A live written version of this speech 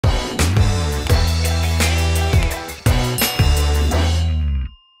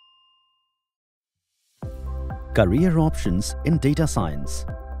Career options in data science.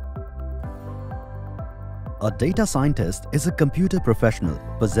 A data scientist is a computer professional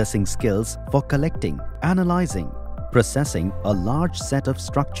possessing skills for collecting, analyzing, processing a large set of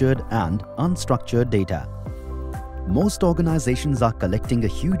structured and unstructured data. Most organizations are collecting a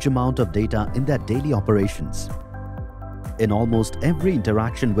huge amount of data in their daily operations. In almost every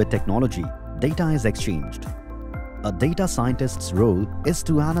interaction with technology, data is exchanged. A data scientist's role is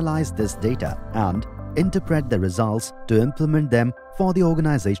to analyze this data and interpret the results to implement them for the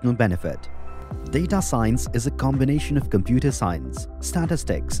organizational benefit. Data science is a combination of computer science,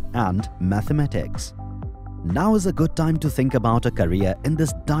 statistics, and mathematics. Now is a good time to think about a career in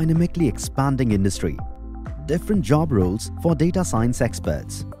this dynamically expanding industry. Different job roles for data science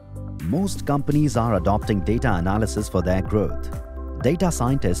experts. Most companies are adopting data analysis for their growth. Data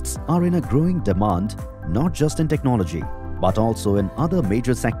scientists are in a growing demand, not just in technology, but also in other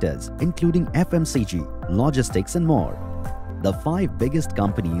major sectors, including FMCG, logistics, and more. The 5 biggest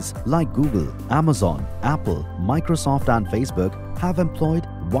companies like Google, Amazon, Apple, Microsoft, and Facebook have employed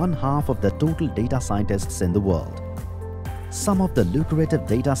 1/2 of the total data scientists in the world. Some of the lucrative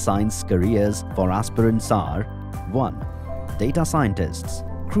data science careers for aspirants are: 1. Data scientists.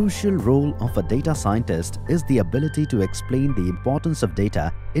 Crucial role of a data scientist is the ability to explain the importance of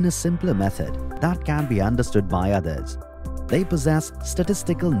data in a simpler method that can be understood by others. They possess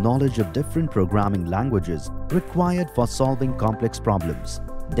statistical knowledge of different programming languages required for solving complex problems.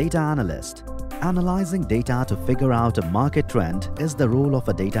 Data analyst. Analyzing data to figure out a market trend is the role of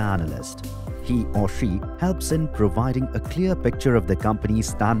a data analyst. He or she helps in providing a clear picture of the company's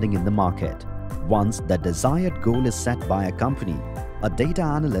standing in the market. Once the desired goal is set by a company, a data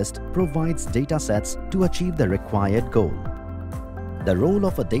analyst provides data sets to achieve the required goal. The role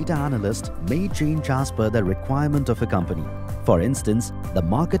of a data analyst may change as per the requirement of a company. For instance, the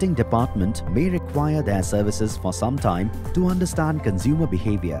marketing department may require their services for some time to understand consumer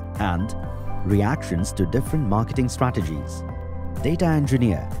behavior and reactions to different marketing strategies. Data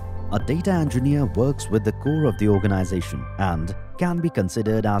engineer. A data engineer works with the core of the organization and can be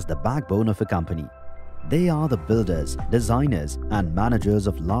considered as the backbone of a company. They are the builders, designers, and managers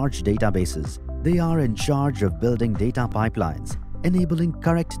of large databases. They are in charge of building data pipelines, enabling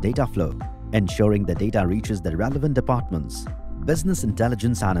correct data flow, ensuring the data reaches the relevant departments. Business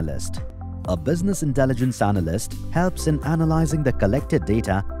intelligence analyst. A business intelligence analyst helps in analyzing the collected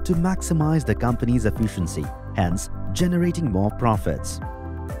data to maximize the company's efficiency, hence generating more profits.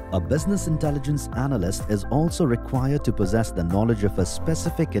 A business intelligence analyst is also required to possess the knowledge of a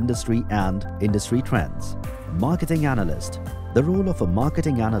specific industry and industry trends. Marketing analyst. The role of a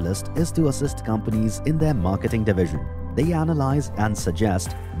marketing analyst is to assist companies in their marketing division. They analyze and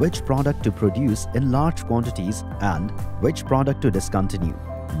suggest which product to produce in large quantities and which product to discontinue.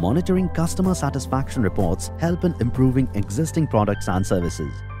 Monitoring customer satisfaction reports help in improving existing products and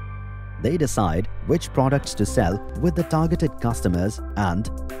services. They decide which products to sell with the targeted customers and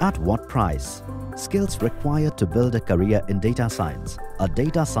at what price. Skills required to build a career in data science. A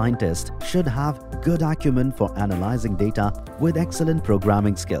data scientist should have good acumen for analyzing data with excellent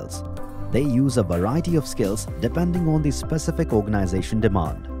programming skills. They use a variety of skills depending on the specific organization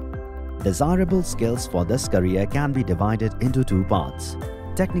demand. Desirable skills for this career can be divided into 2 parts.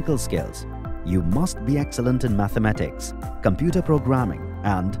 Technical skills. You must be excellent in mathematics, computer programming,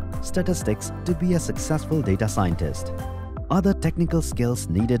 and statistics to be a successful data scientist. Other technical skills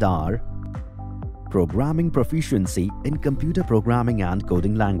needed are programming proficiency in computer programming and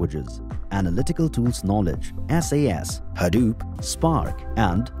coding languages, analytical tools knowledge, SAS, Hadoop, Spark,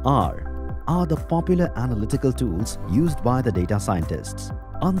 and R are the popular analytical tools used by the data scientists.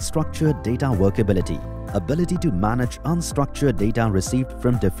 Unstructured data workability, ability to manage unstructured data received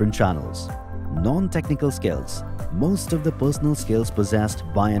from different channels. Non-technical skills. Most of the personal skills possessed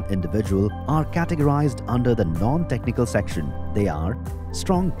by an individual are categorized under the non-technical section. They are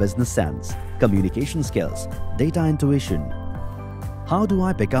strong business sense, communication skills, data intuition. How do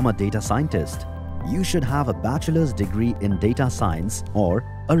I become a data scientist? You should have a bachelor's degree in data science or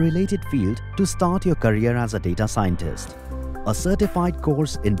a related field to start your career as a data scientist. A certified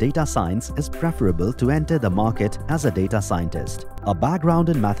course in data science is preferable to enter the market as a data scientist. A background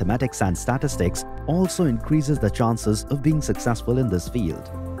in mathematics and statistics also increases the chances of being successful in this field.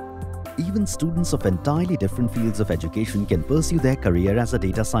 Even students of entirely different fields of education can pursue their career as a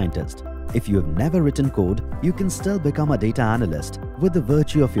data scientist. If you have never written code, you can still become a data analyst with the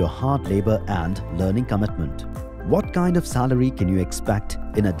virtue of your hard labor and learning commitment. What kind of salary can you expect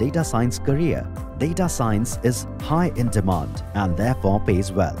in a data science career? Data science is high in demand and therefore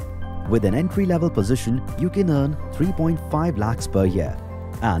pays well. With an entry-level position, you can earn 3.5 lakhs per year.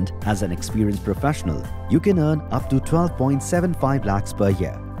 And as an experienced professional, you can earn up to 12.75 lakhs per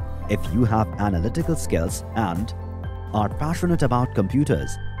year. If you have analytical skills and are passionate about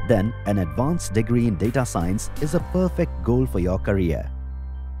computers, then an advanced degree in data science is a perfect goal for your career.